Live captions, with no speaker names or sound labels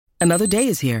Another day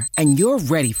is here, and you're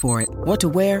ready for it. What to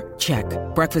wear? Check.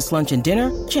 Breakfast, lunch, and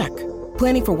dinner? Check.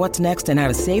 Planning for what's next and how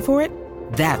to save for it?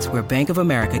 That's where Bank of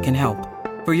America can help.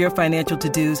 For your financial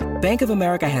to-dos, Bank of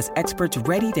America has experts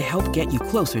ready to help get you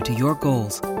closer to your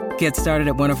goals. Get started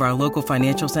at one of our local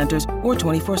financial centers or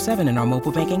 24/7 in our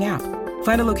mobile banking app.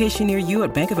 Find a location near you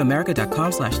at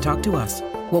bankofamerica.com/talktous.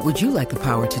 What would you like the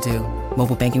power to do?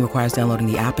 Mobile banking requires downloading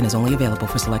the app and is only available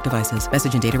for select devices.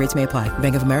 Message and data rates may apply.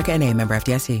 Bank of America N.A., member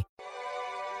FDIC.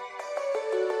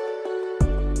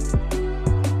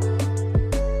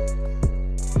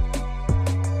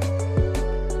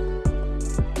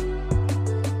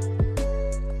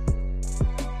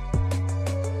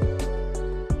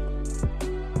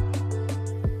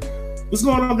 What's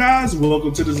going on, guys?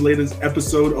 Welcome to this latest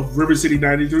episode of River City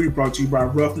 93, brought to you by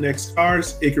Roughneck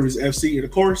Stars, Icarus FC, and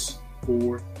of course,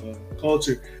 for the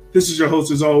culture. This is your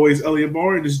host, as always, Elliot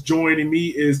Barr, and just joining me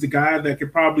is the guy that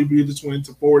could probably be the twin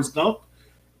to Forrest Gump.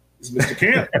 It's Mr.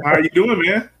 Camp. How are you doing,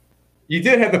 man? You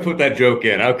did have to put that joke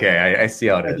in. Okay, I see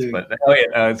how it is. But Elliot,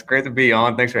 it's great to be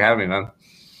on. Thanks for having me, man.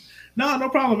 No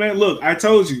problem, man. Look, I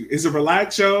told you, it's a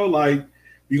relaxed show. Like,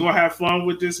 you're going to have fun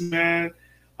with this, man.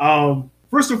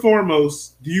 First and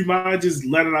foremost, do you mind just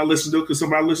letting our listeners know, because some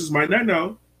of our listeners might not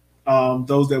know,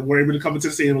 those that weren't able to come into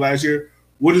the stadium last year,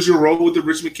 what is your role with the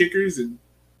Richmond Kickers, and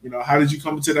how did you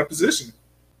come into that position?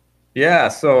 Yeah,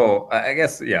 so I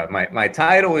guess my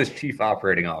title is Chief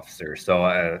Operating Officer.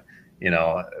 So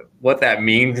what that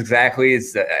means exactly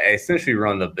is that I essentially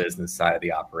run the business side of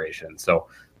the operation. So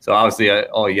obviously,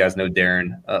 all you guys know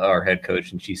Darren, our head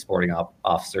coach and chief sporting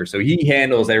officer. So he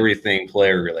handles everything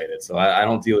player related. So I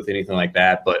don't deal with anything like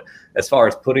that. But as far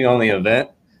as putting on the event,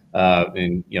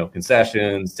 and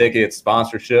concessions, tickets,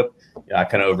 sponsorship, I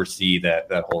kind of oversee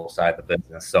that whole side of the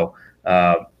business. So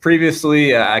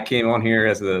previously, I came on here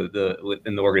as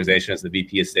within the organization as the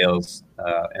VP of Sales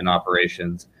and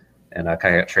Operations, and I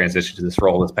kind of transitioned to this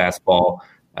role this past fall.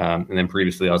 And then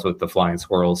previously, I was with the Flying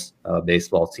Squirrels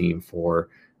baseball team for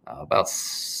about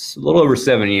a little over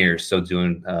 7 years, so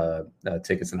doing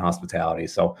tickets and hospitality.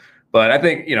 So, but I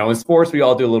think in sports we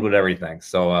all do a little bit of everything.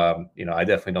 So, I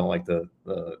definitely don't like the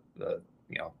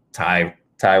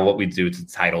tie what we do to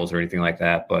titles or anything like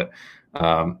that. But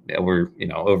we're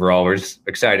overall we're just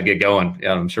excited to get going.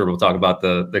 Yeah, I'm sure we'll talk about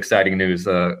the exciting news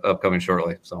upcoming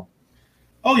shortly. So.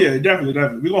 Oh yeah, definitely.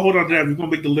 We're gonna hold on to that. We're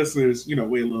gonna make the listeners, wait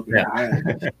a little bit.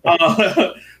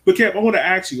 Yeah. But Camp, I want to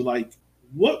ask you,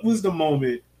 what was the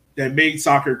moment that made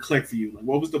soccer click for you?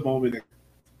 What was the moment that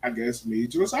I guess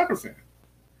made you a soccer fan?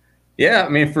 Yeah, I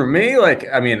mean, for me,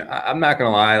 I'm not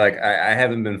gonna lie, I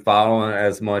haven't been following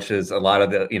as much as a lot of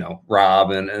the,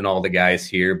 Rob and all the guys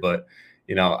here, but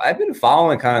I've been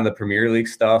following kind of the Premier League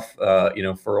stuff,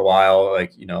 for a while,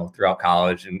 throughout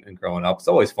college and growing up. It's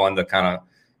always fun to kind of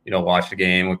watch the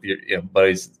game with your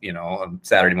buddies, on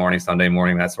Saturday morning, Sunday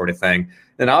morning, that sort of thing.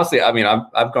 And obviously,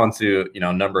 I've gone to,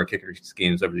 a number of Kickers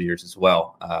games over the years as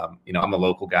well. I'm a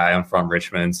local guy. I'm from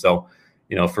Richmond. So,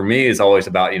 for me, it's always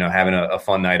about, having a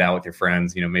fun night out with your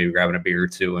friends, maybe grabbing a beer or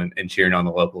two and cheering on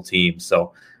the local team.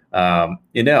 So, and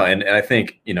I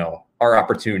think, our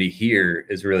opportunity here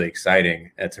is really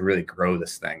exciting to really grow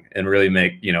this thing and really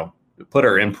make, put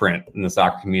our imprint in the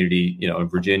soccer community, in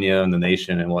Virginia and the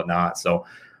nation and whatnot. So,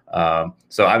 I'm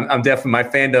definitely, my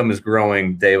fandom is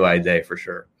growing day by day for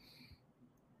sure.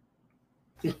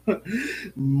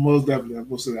 Most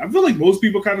definitely. I feel like most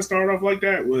people kind of start off like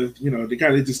that with, they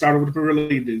kind of just start with the Premier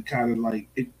League and kind of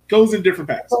it goes in different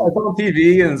paths. Well, it's on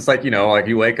TV and it's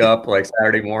you wake up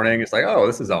Saturday morning, it's oh,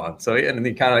 this is on. So, and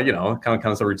then kind of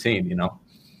becomes a routine,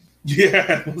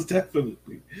 Yeah, most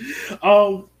definitely.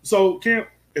 So Camp,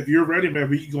 if you're ready, man,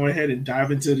 we can go ahead and dive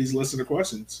into these listener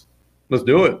questions. Let's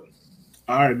do it.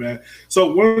 All right, man.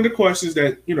 So one of the questions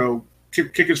that,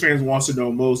 Kickers fans wants to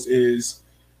know most is,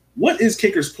 what is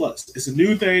Kickers Plus? It's a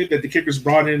new thing that the Kickers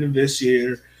brought in this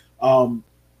year. And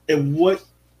what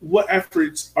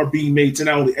efforts are being made to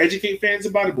not only educate fans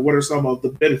about it, but what are some of the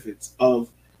benefits of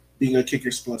being a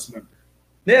Kickers Plus member?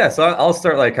 Yeah, so I'll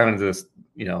start kind of this,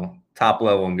 top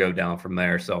level and go down from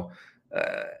there. So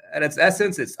at its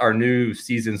essence, it's our new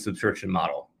season subscription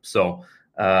model. So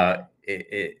a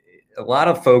lot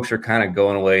of folks are kind of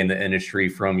going away in the industry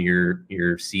from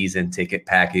your season ticket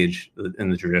package in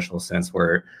the traditional sense,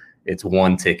 where it's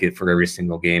one ticket for every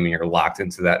single game and you're locked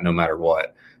into that no matter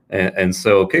what. And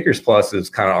so Kickers Plus is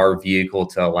kind of our vehicle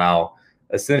to allow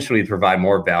essentially provide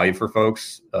more value for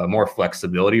folks, more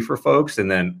flexibility for folks,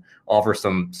 and then offer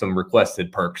some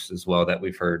requested perks as well that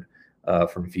we've heard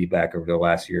from feedback over the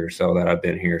last year or so that I've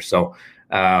been here. So,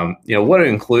 what it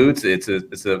includes, it's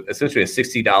essentially a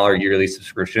 $60 yearly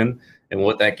subscription, And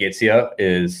what that gets you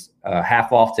is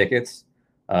half off tickets,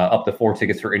 up to 4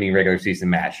 tickets for any regular season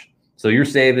match. So you're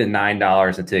saving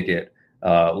 $9 a ticket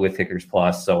with Kickers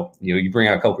Plus. So, you bring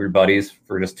out a couple of your buddies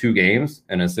for just 2 games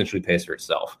and it essentially pays for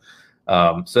itself.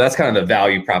 So that's kind of the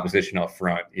value proposition up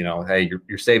front. Hey,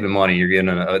 you're saving money. You're getting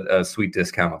a sweet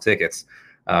discount on tickets.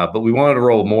 But we wanted to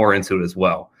roll more into it as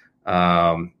well.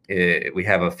 We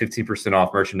have a 15%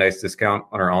 off merchandise discount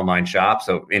on our online shop.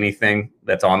 So anything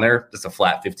that's on there, just a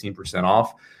flat 15%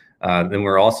 off. Then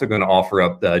we're also going to offer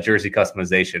up the jersey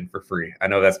customization for free. I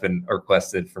know that's been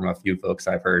requested from a few folks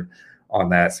I've heard on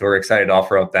that. So we're excited to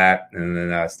offer up that, and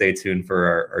then stay tuned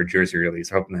for our jersey release.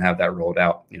 We're hoping to have that rolled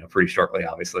out, pretty shortly,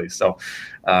 obviously. So,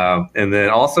 and then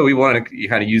also we want to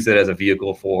kind of use it as a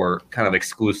vehicle for kind of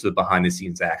exclusive behind the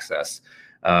scenes access.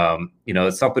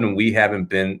 It's something we haven't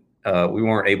been, we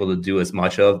weren't able to do as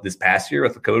much of this past year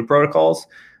with the COVID protocols,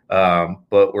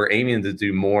 but we're aiming to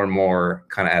do more and more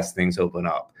kind of as things open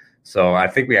up. So I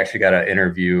think we actually got an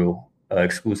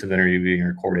exclusive interview being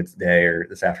recorded today or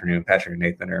this afternoon. Patrick and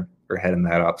Nathan are heading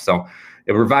that up. So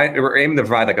we're aiming to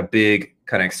provide like a big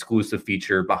kind of exclusive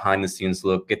feature, behind the scenes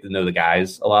look, get to know the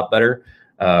guys a lot better,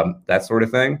 that sort of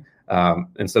thing.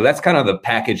 And so that's kind of the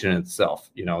package in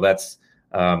itself. That's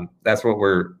what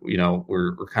we're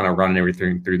kind of running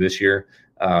everything through this year.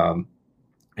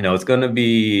 It's going to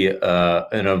be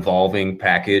an evolving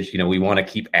package. We want to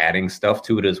keep adding stuff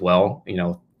to it as well,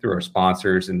 through our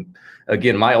sponsors. And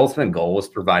again, my ultimate goal is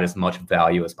to provide as much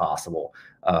value as possible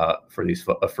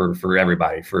for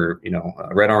everybody, for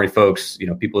Red Army folks,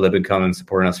 people that have been coming and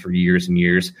supporting us for years and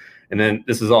years. And then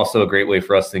this is also a great way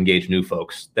for us to engage new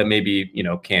folks that maybe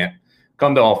can't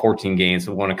come to all 14 games,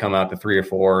 but want to come out to 3 or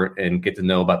 4 and get to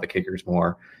know about the Kickers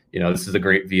more. This is a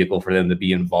great vehicle for them to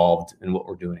be involved in what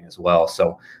we're doing as well.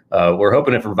 So we're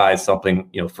hoping to provide something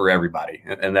for everybody,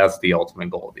 and that's the ultimate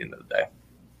goal at the end of the day.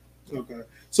 Okay.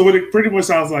 So what it pretty much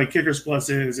sounds like Kickers Plus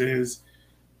is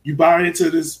you buy into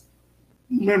this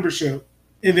membership,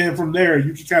 and then from there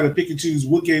you can kind of pick and choose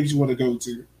what games you want to go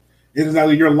to. And it's not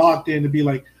like you're locked in to be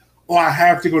like, oh, I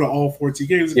have to go to all 14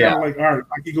 games. It's kind of like, all right,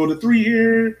 I can go to 3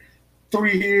 here,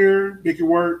 3 here, make it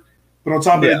work. But on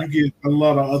top of that, you get a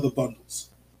lot of other bundles.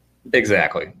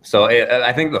 Exactly. So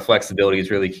I think the flexibility is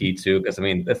really key too, because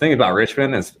the thing about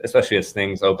Richmond is, especially as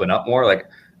things open up more, like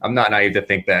I'm not naive to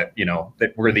think that,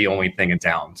 that we're the only thing in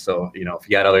town. So, if you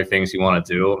got other things you want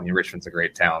to do, Richmond's a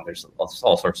great town. There's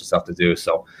all sorts of stuff to do.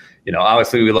 So,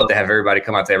 obviously we'd love to have everybody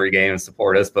come out to every game and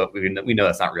support us, but we know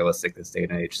that's not realistic this day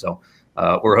and age. So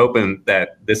we're hoping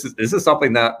that this is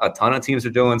something that a ton of teams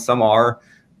are doing. Some are,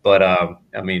 but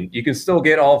you can still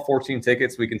get all 14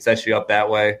 tickets. We can set you up that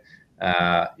way,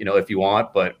 if you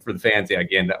want. But for the fans,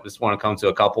 again, that just want to come to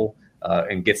a couple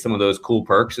and get some of those cool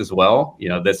perks as well.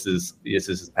 This is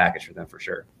a package for them for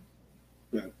sure.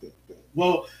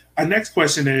 Well, our next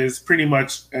question is pretty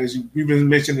much, we've been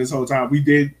mentioning this whole time, we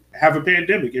did have a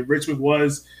pandemic, and Richmond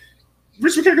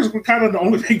Kickers were kind of the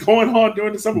only thing going on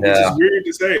during the summer, which is weird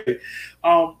to say.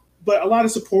 But a lot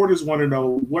of supporters want to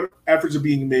know what efforts are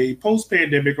being made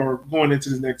post-pandemic or going into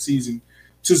the next season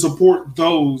to support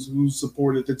those who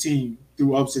supported the team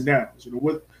through ups and downs.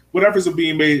 What efforts are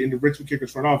being made in the Richmond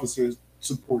Kickers front office to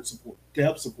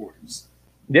help supporters?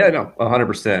 Yeah, no,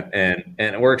 100%.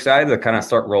 And we're excited to kind of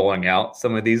start rolling out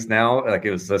some of these now. Like,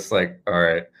 it was just like, all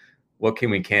right, what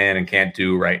can and can't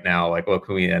do right now? Like, what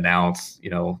can we announce,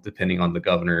 depending on the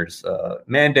governor's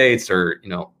mandates or,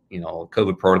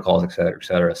 COVID protocols, et cetera, et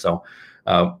cetera. So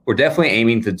we're definitely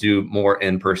aiming to do more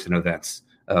in-person events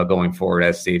going forward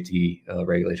as safety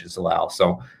regulations allow.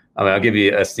 So I'll give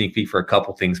you a sneak peek for a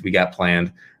couple things we got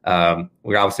planned.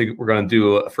 We're going to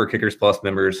do, for Kickers Plus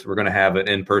members, we're going to have an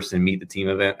in-person meet the team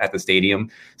event at the stadium,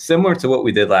 similar to what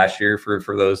we did last year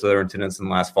for those that are in attendance in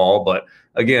last fall. But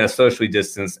again, a socially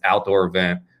distanced outdoor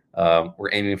event.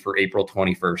 We're aiming for April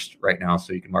 21st right now,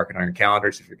 so you can mark it on your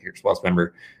calendars if you're a Kickers Plus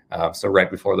member. So right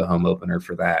before the home opener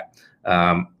for that.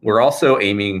 We're also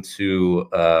aiming to.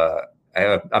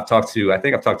 I've talked to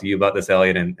you about this,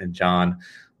 Elliot, and John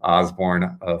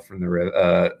Osborne from the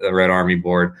Red Army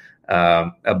board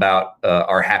about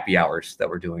our happy hours that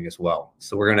we're doing as well.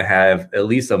 So we're going to have at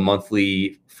least a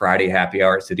monthly Friday happy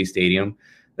hour at City Stadium.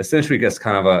 Essentially, just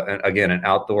kind of an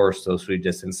outdoor socially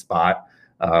distanced spot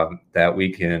that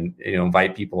we can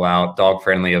invite people out. Dog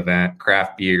friendly event,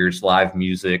 craft beers, live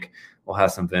music. We'll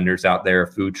have some vendors out there,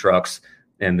 food trucks.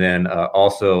 And then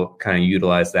also kind of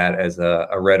utilize that as a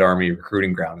Red Army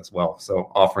recruiting ground as well.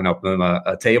 So offering up them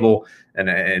a table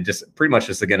and just pretty much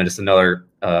just another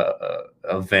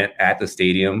event at the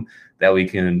stadium that we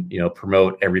can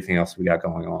promote everything else we got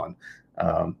going on.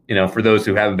 For those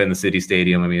who haven't been to City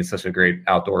Stadium, I mean, it's such a great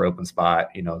outdoor open spot,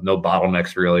 no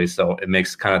bottlenecks really. So it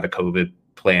makes kind of the COVID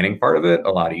planning part of it a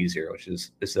lot easier, which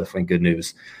is definitely good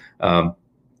news. And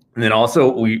then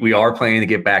also we are planning to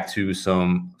get back to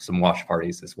some watch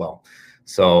parties as well.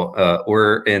 So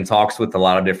we're in talks with a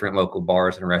lot of different local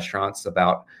bars and restaurants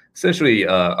about essentially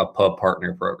a pub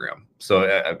partner program. So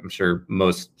I'm sure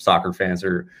most soccer fans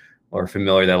are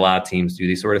familiar that a lot of teams do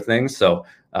these sort of things. So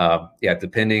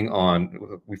depending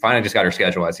on, we finally just got our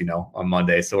schedule, as you know, on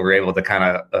Monday. So we're able to kind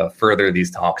of further these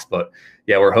talks. But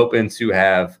yeah, we're hoping to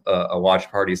have a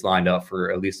watch parties lined up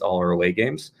for at least all our away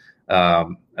games.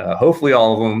 Hopefully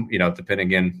all of them, depending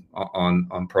again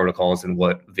on protocols and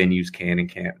what venues can and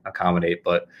can't accommodate.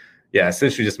 But yeah,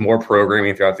 essentially just more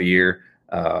programming throughout the year,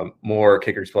 more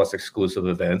Kickers Plus exclusive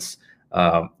events.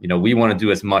 We want to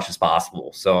do as much as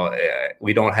possible. So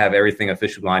we don't have everything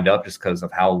officially lined up just because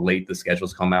of how late the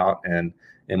schedules come out and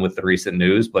with the recent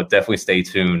news, but definitely stay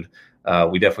tuned.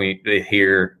 We definitely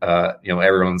hear,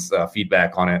 everyone's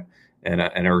feedback on it and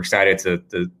are excited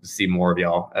to see more of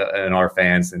y'all and our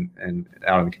fans and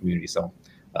out in the community. So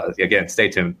again, stay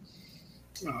tuned.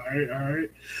 All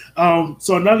right.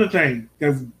 So another thing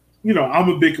that, I'm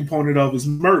a big component of is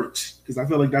merch, because I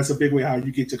feel like that's a big way how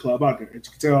you get your club out there. As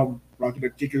you can tell, I'm rocking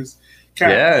the Kickers cap.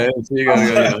 Yeah,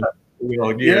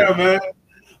 man.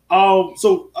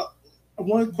 So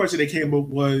one question that came up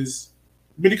was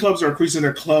many clubs are increasing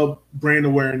their club brand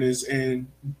awareness and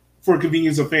for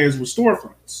convenience of fans with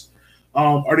storefronts.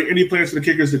 Are there any plans for the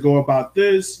Kickers to go about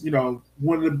this?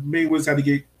 One of the main ways how to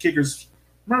get Kickers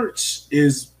merch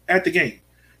is at the game.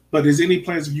 But is any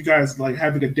plans of you guys like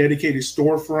having a dedicated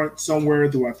storefront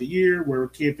somewhere throughout the year where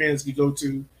fans can go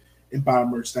to and buy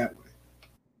merch that way?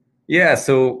 Yeah.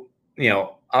 So,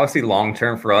 obviously long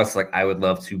term for us, like I would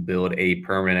love to build a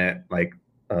permanent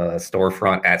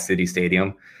storefront at City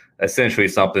Stadium, essentially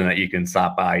something that you can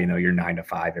stop by, your 9 to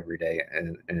 5 every day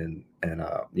and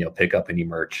pick up any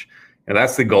merch.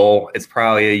 That's the goal. It's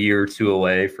probably a year or two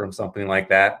away from something like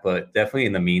that, but definitely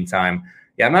in the meantime,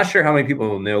 yeah, I'm not sure how many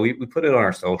people know. We put it on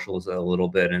our socials a little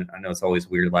bit, and I know it's always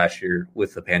weird last year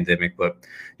with the pandemic, but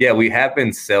yeah, we have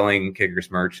been selling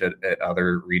Kickers merch at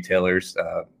other retailers.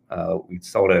 We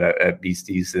sold it at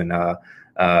Beasties in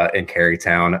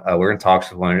Carytown. We're in talks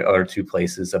with one or two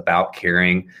places about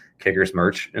carrying Kickers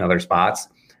merch in other spots,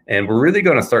 and we're really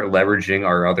going to start leveraging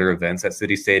our other events at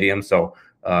City Stadium. So,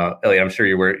 Elliot, I'm sure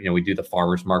you're aware, we do the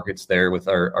farmers markets there with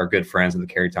our good friends in the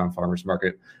Carytown Farmers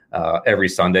Market every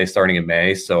Sunday starting in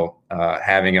May. So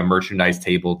having a merchandise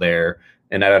table there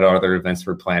and at other events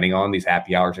we're planning on, these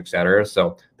happy hours, et cetera.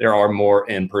 So there are more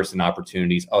in-person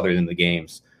opportunities other than the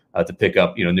games to pick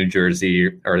up, New Jersey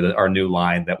or our new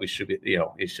line that we should be,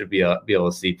 it should be able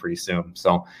to see pretty soon.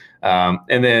 So,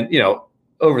 and then,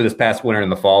 over this past winter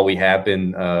and the fall, we have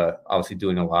been obviously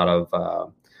doing a lot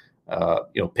of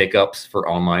pickups for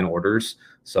online orders.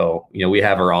 So, we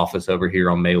have our office over here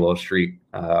on Maywell Street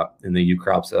in the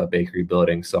U-Crops bakery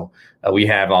building. So we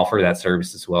have offered that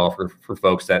service as well for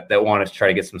folks that want to try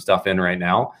to get some stuff in right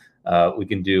now. We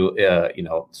can do,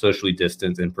 socially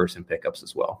distanced in-person pickups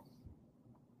as well.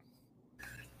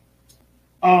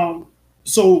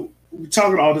 So we're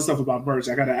talking all this stuff about merch.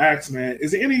 I got to ask, man,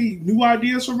 is there any new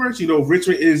ideas for merch?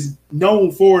 Richmond is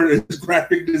known for its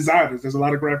graphic designers. There's a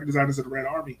lot of graphic designers in the Red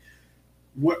Army.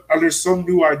 What are there some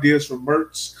new ideas for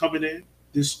merch coming in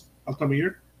this upcoming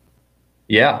year?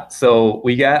 Yeah, so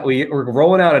we're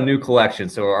rolling out a new collection.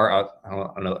 So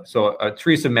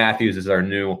Teresa Matthews is our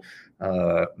new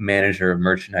manager of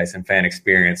merchandise and fan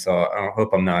experience. So I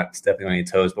hope I'm not stepping on any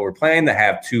toes, but we're planning to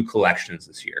have 2 collections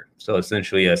this year. So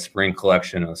essentially a spring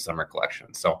collection and a summer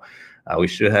collection. So we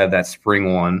should have that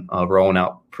spring one rolling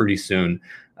out pretty soon.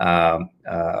 On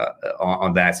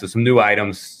that. So some new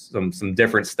items, some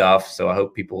different stuff. So I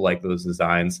hope people like those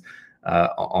designs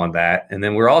on that. And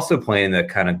then we're also planning to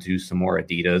kind of do some more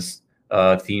Adidas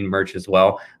themed merch as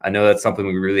well. I know that's something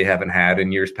we really haven't had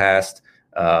in years past,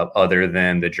 other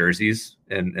than the jerseys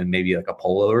and maybe like a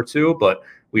polo or two, but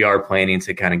we are planning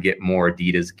to kind of get more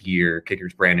Adidas gear,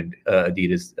 Kickers branded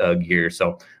Adidas gear.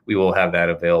 So we will have that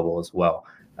available as well.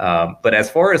 But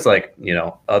as far as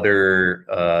other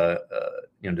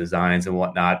designs and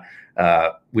whatnot,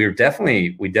 we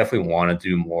definitely want to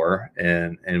do more,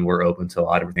 and we're open to a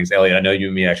lot of different things. Elliot, I know you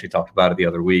and me actually talked about it the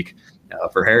other week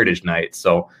for Heritage Night.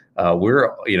 So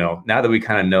we're, now that we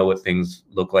kind of know what things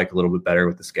look like a little bit better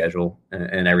with the schedule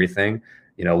and everything,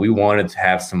 we wanted to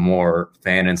have some more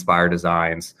fan inspired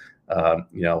designs,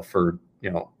 for,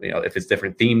 if it's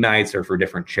different theme nights or for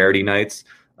different charity nights.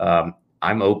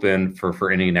 I'm open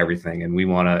for any and everything. And we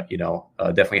want to,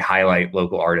 definitely highlight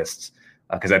local artists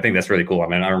because I think that's really cool. I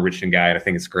mean, I'm a Richmond guy, and I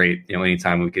think it's great.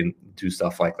 Anytime we can do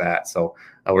stuff like that. So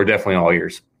we're definitely all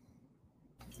ears.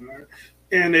 All right.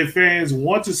 And if fans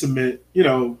want to submit,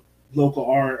 local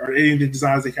art or any of the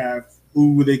designs they have,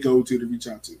 who would they go to reach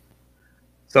out to?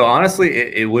 So honestly,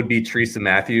 it would be Teresa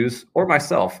Matthews or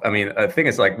myself. I mean, I think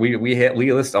it's like we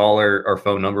list all our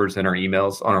phone numbers and our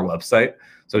emails on our website.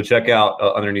 So check out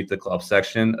underneath the club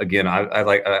section. Again, I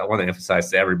want to emphasize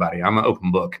to everybody, I'm an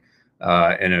open book.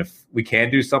 And if we can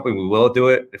do something, we will do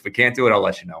it. If we can't do it, I'll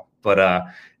let you know. But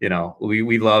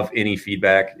we love any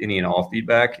feedback, any and all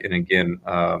feedback. And again,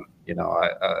 I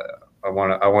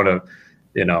want to.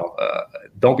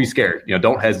 Don't be scared.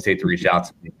 Don't hesitate to reach out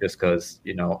to me just because,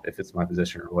 if it's my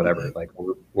position or whatever. Like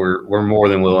we're more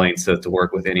than willing to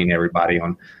work with any and everybody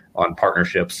on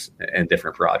partnerships and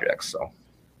different projects. So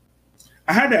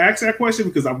I had to ask that question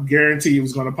because I'm guaranteed it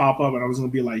was going to pop up and I was going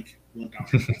to be like, well,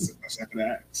 no, that's not going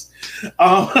to ask.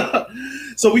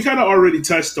 So we kind of already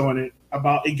touched on it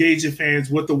about engaging fans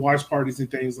with the watch parties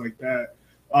and things like that.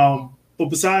 But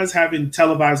besides having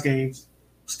televised games,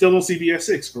 still on CBS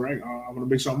 6, correct? I want to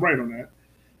make sure I'm right on that.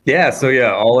 Yeah, so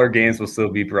all our games will still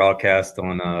be broadcast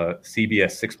on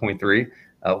CBS 6.3.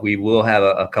 We will have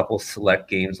a couple select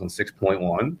games on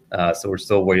 6.1. So we're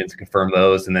still waiting to confirm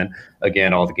those. And then,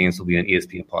 again, all the games will be on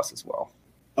ESPN Plus as well.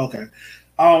 Okay.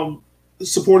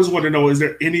 Supporters want to know, is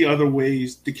there any other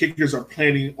ways the Kickers are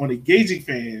planning on engaging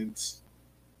fans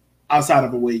outside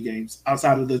of away games,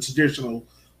 outside of the traditional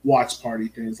watch party,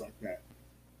 things like that?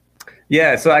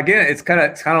 Yeah, so again, it's kind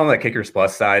of on the Kickers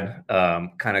Plus side,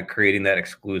 kind of creating that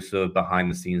exclusive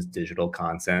behind-the-scenes digital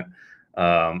content,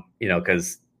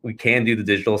 because we can do the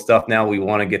digital stuff now. We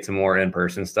want to get to more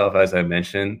in-person stuff, as I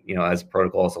mentioned, as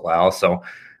protocols allow. So,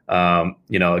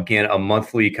 again, a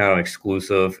monthly kind of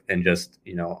exclusive and just,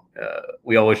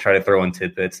 we always try to throw in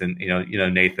tidbits. And,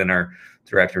 Nathan, our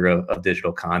director of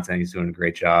digital content, he's doing a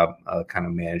great job kind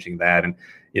of managing that. And,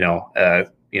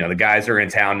 the guys are in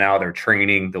town now, they're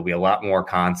training. There'll be a lot more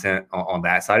content on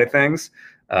that side of things.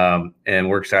 And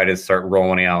we're excited to start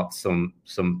rolling out some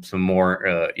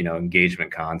more,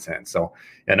 engagement content. So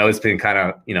I know it's been kind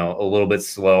of, a little bit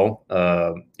slow,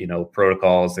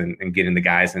 protocols and getting the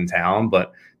guys in town,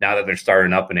 but now that they're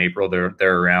starting up in April,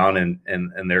 they're around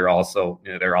and they're also,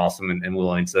 they're awesome and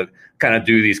willing to kind of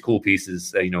do these cool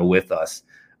pieces, with us.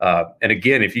 And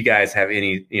again, if you guys have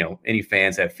any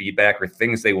fans have feedback or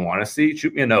things they want to see,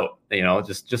 shoot me a note,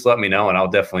 just let me know and I'll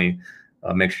definitely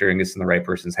make sure it gets in the right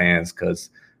person's hands. Cause,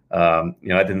 at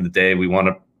the end of the day, we want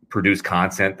to produce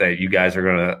content that you guys are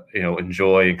going to,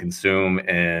 enjoy and consume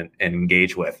and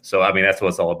engage with. So, I mean, that's what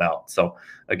it's all about. So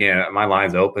again, my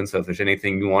line's open. So if there's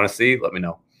anything you want to see, let me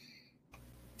know.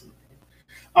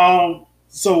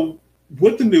 So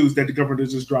with the news that the governor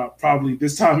just dropped probably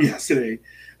this time yesterday,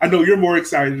 I know you're more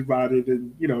excited about it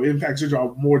and, impacts your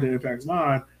job more than impacts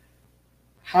mine.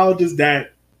 How does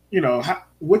that,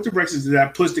 what direction does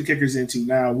that push the Kickers into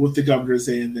now with the governor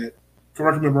saying that,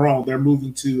 correct me if I'm wrong, they're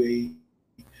moving to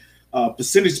a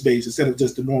percentage base instead of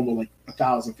just the normal,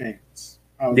 1,000 fans?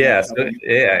 Yeah,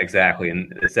 exactly.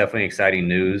 And it's definitely exciting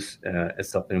news. It's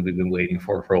something we've been waiting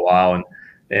for a while.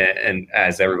 And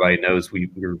as everybody knows,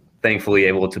 we were thankfully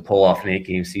able to pull off an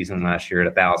 8-game season last year at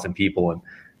 1,000 people.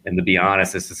 And to be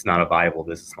honest, this is not a viable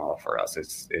business model for us.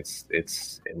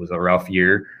 It was a rough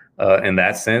year in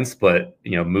that sense, but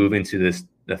moving to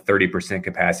the 30%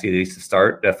 capacity to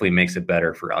start definitely makes it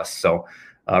better for us. So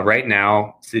right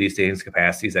now, City Stadium's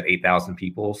capacity is at 8,000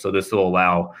 people. So this will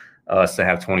allow us to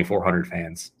have 2,400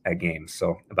 fans at games.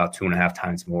 So about 2.5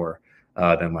 times more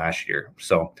than last year.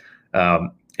 So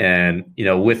and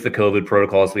with the COVID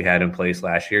protocols we had in place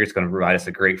last year, it's going to provide us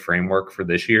a great framework for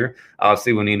this year.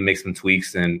 Obviously, we need to make some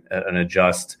tweaks and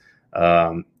adjust,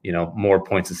 more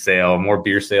points of sale, more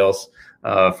beer sales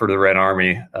for the Red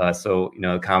Army. So,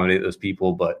 accommodate those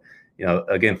people. But,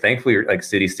 again, thankfully,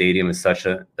 City Stadium is such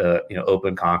a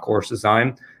open concourse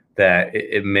design that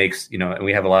it makes, and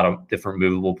we have a lot of different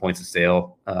movable points of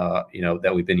sale,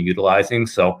 that we've been utilizing.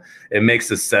 So it makes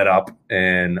the setup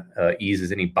and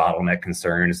eases any bottleneck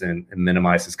concerns and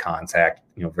minimizes contact,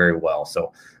 very well.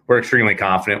 So we're extremely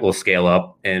confident we'll scale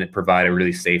up and provide a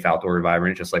really safe outdoor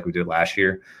environment, just like we did last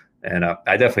year. And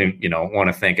I definitely, want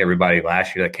to thank everybody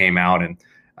last year that came out. And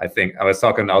I think I was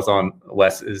on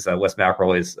Wes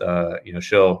McElroy's,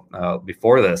 show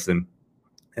before this. And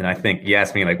I think he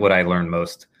asked me what I learned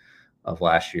most of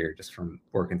last year, just from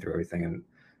working through everything. And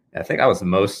I think I was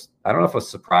I don't know if I was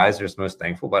surprised or just most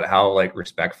thankful, but how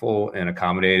respectful and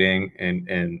accommodating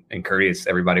and courteous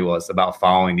everybody was about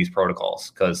following these protocols.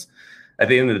 Cause at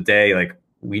the end of the day,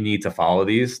 we need to follow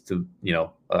these to,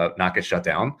 not get shut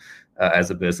down as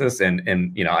a business. And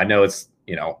I know it's,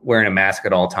 wearing a mask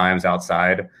at all times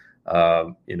outside.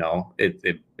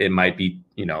 It might be,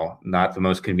 not the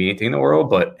most convenient thing in the world,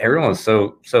 but everyone's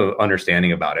so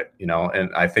understanding about it, and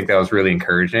I think that was really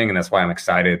encouraging. And that's why I'm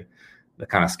excited to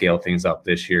kind of scale things up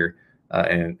this year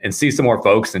and see some more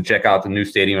folks and check out the new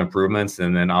stadium improvements.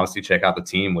 And then obviously check out the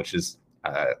team, which is,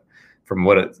 from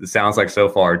what it sounds like so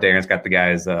far, Darren's got the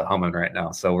guys humming right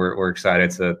now. So we're excited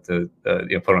to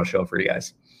put on a show for you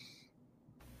guys.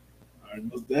 All right,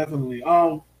 most definitely.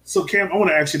 So, Cam, I want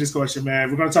to ask you this question, man.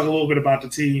 We're going to talk a little bit about the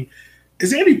team.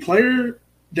 Is there any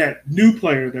new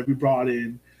player that we brought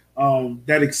in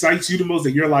that excites you the most,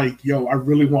 that you're like, yo, I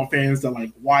really want fans to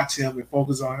like watch him and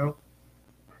focus on him?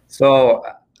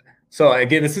 So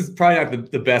again, this is probably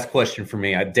not the best question for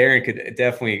me. Darren could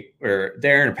definitely, or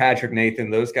Darren, Patrick, Nathan,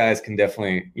 those guys can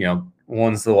definitely,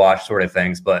 ones to watch sort of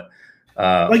things. But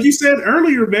like you said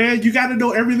earlier, man, you got to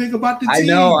know everything about the team. I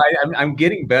know. I'm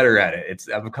getting better at it.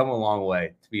 I've come a long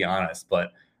way, to be honest.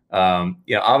 But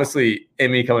obviously,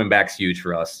 Emmy coming back is huge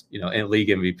for us. In league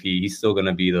MVP, he's still going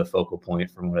to be the focal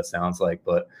point from what it sounds like.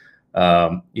 But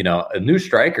a new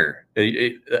striker,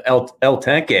 El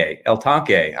Tanque.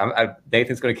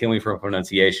 Nathan's going to kill me for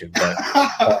pronunciation, but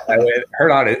I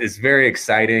heard on it. It's very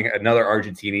exciting. Another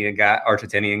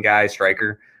Argentinian guy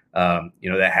striker.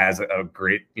 That has a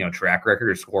great, track record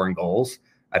of scoring goals.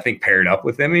 I think paired up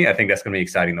with Emmy, I think that's going to be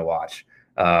exciting to watch.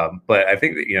 But I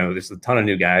think that, there's a ton of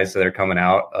new guys that are coming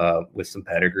out with some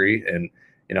pedigree. And,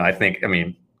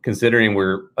 considering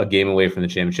we're a game away from the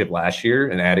championship last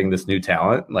year and adding this new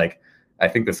talent, I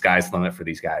think the sky's the limit for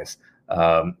these guys.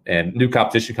 And new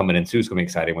competition coming in too is going to be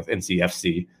exciting with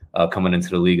NCFC coming into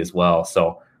the league as well.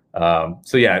 So I'll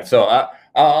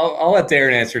let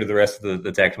Darren answer to the rest of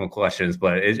the technical questions,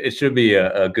 but it should be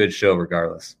a good show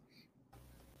regardless.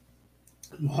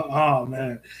 Oh,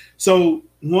 man. So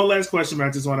one last question I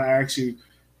just want to ask you.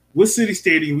 With City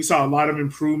Stadium, we saw a lot of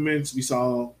improvements. We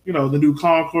saw, the new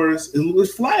concourse. It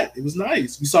was flat. It was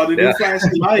nice. We saw the new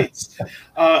flashing lights.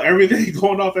 Everything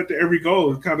going off after every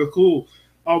goal. It's kind of cool.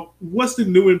 What's the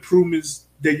new improvements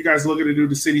that you guys are looking to do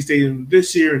to City Stadium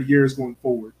this year and years going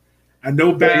forward? I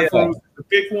know bathrooms is the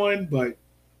big one, but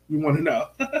we want to know.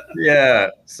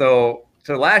 Yeah. So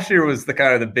last year was the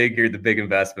kind of the big year, the big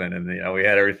investment, and we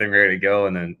had everything ready to go,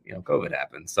 and then COVID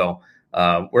happened. So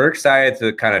we're excited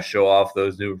to kind of show off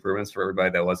those new improvements for everybody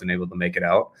that wasn't able to make it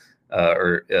out.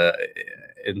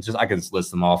 And I can just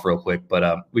list them off real quick.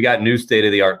 But we got new state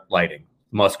of the art lighting,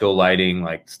 Musco lighting,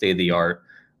 like state of the art.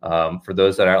 For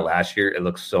those that are out last year, it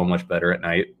looks so much better at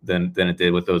night than it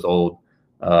did with those old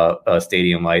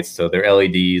stadium lights. So they're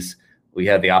LEDs. We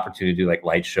had the opportunity to do like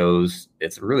light shows.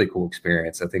 It's a really cool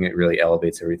experience. I think it really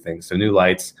elevates everything. So new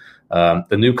lights,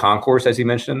 the new concourse, as you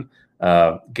mentioned,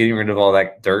 getting rid of all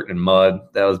that dirt and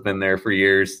mud that has been there for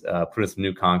years, putting some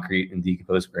new concrete and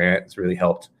decomposed granite. It's really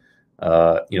helped,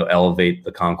 elevate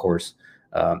the concourse.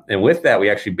 And with that, we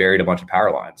actually buried a bunch of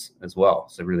power lines as well.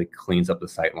 So it really cleans up the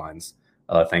sight lines,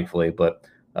 thankfully. But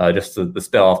just to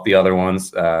spell off the other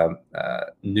ones,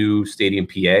 new stadium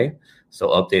PA, so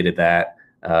updated that.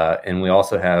 And we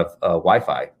also have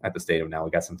Wi-Fi at the stadium now.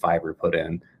 We got some fiber put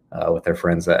in with our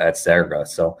friends at Serga.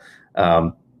 So,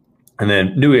 and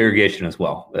then new irrigation as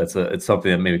well. It's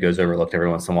something that maybe goes overlooked every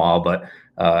once in a while, but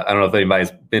I don't know if anybody's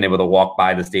been able to walk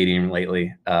by the stadium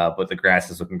lately, but the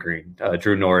grass is looking green.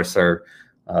 Drew Norris, our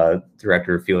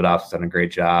director of field ops, has done a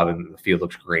great job, and the field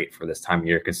looks great for this time of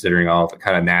year, considering all the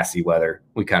kind of nasty weather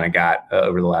we kind of got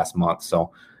over the last month.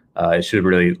 So it should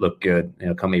really look good,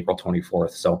 come April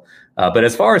 24th. So, but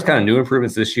as far as kind of new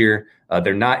improvements this year,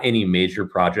 there are not any major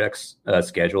projects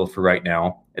scheduled for right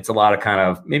now. It's a lot of kind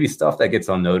of maybe stuff that gets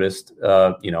unnoticed.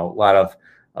 A lot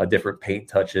of different paint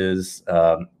touches.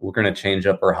 We're going to change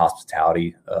up our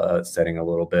hospitality setting a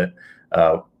little bit.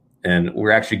 And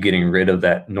we're actually getting rid of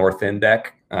that north end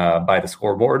deck by the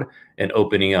scoreboard and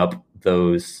opening up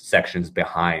those sections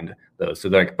behind those. So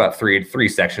there are about three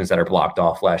sections that are blocked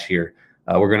off last year.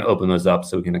 We're going to open those up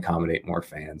so we can accommodate more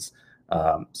fans.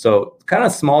 So kind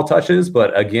of small touches,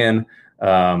 but again,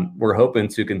 we're hoping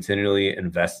to continually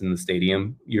invest in the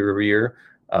stadium year over year.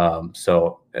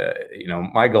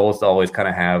 My goal is to always kind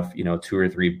of have, 2 or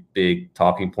 3 big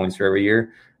talking points for every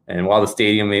year. And while the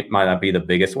stadium might not be the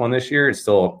biggest one this year, it's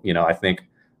still, I think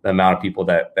the amount of people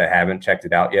that haven't checked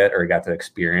it out yet or got to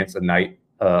experience a night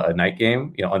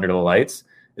game, under the lights,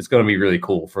 it's going to be really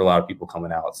cool for a lot of people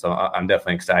coming out. So I'm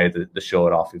definitely excited to show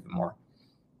it off even more.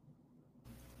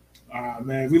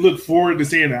 Man, we look forward to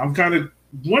seeing that. I'm kind of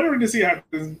wondering to see how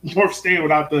the North Stand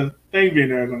without the thing being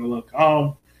there is going to look.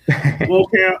 Well,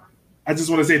 Cam, I just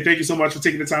want to say thank you so much for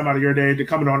taking the time out of your day to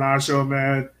coming on our show,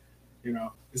 man.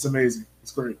 It's amazing.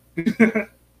 It's great.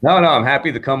 No, I'm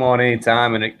happy to come on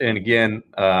anytime. And again,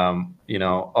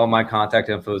 all my contact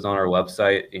info is on our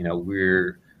website.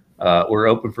 We're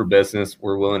open for business.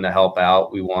 We're willing to help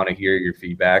out. We want to hear your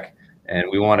feedback, and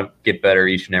we want to get better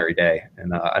each and every day.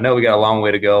 And I know we got a long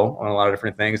way to go on a lot of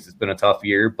different things. It's been a tough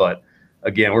year, but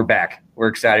again, we're back. We're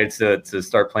excited to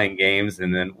start playing games,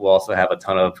 and then we'll also have a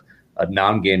ton of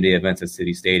non-game day events at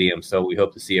City Stadium. So we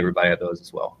hope to see everybody at those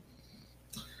as well.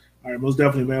 All right, most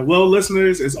definitely, man. Well,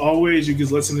 listeners, as always, you can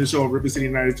listen to the show on River City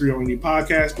 93 on any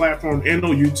podcast platform and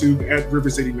on YouTube at River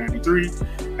City 93.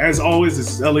 As always,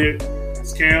 this is Elliot.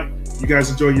 It's Cam. You guys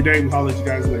enjoy your day. We'll holler at you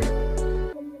guys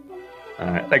later.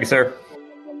 All right. Thank you, sir.